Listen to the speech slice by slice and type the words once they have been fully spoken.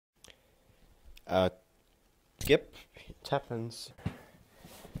Skip Teppins,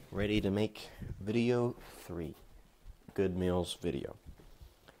 ready to make video 3, Good Meals video.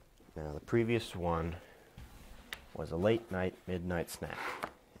 Now the previous one was a late night, midnight snack,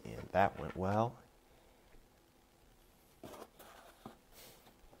 and that went well.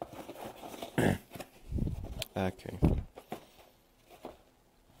 Okay,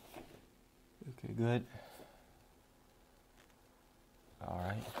 good.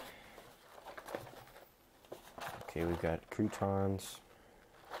 Alright. Okay, we've got croutons.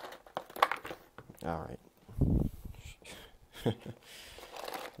 Alright.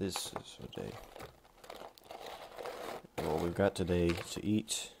 This is a day. Well, we've got today to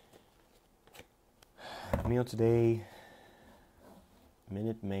eat. Meal today: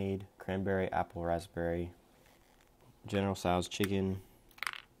 Minute Maid, cranberry, apple, raspberry, General Tso's chicken,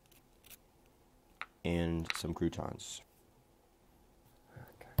 and some croutons.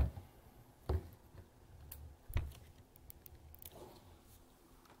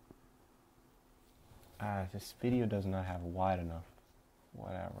 This video does not have wide enough.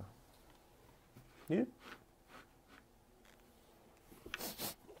 Whatever. Yeah.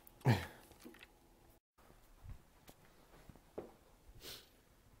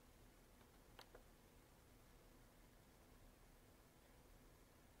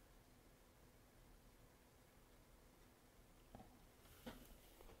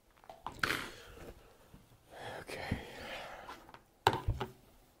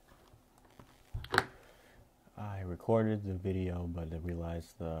 I recorded the video, but I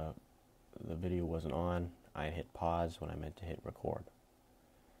realized the video wasn't on. I hit pause when I meant to hit record.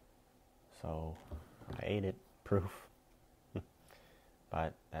 So I ate it, proof.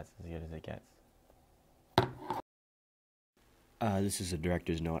 But that's as good as it gets. This is a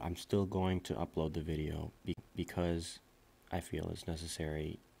director's note. I'm still going to upload the video because I feel it's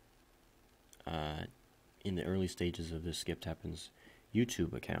necessary in the early stages of this Skip Teppins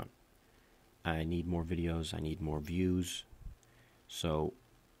YouTube account. I need more videos, I need more views, so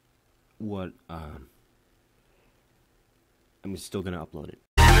I'm still going to upload it.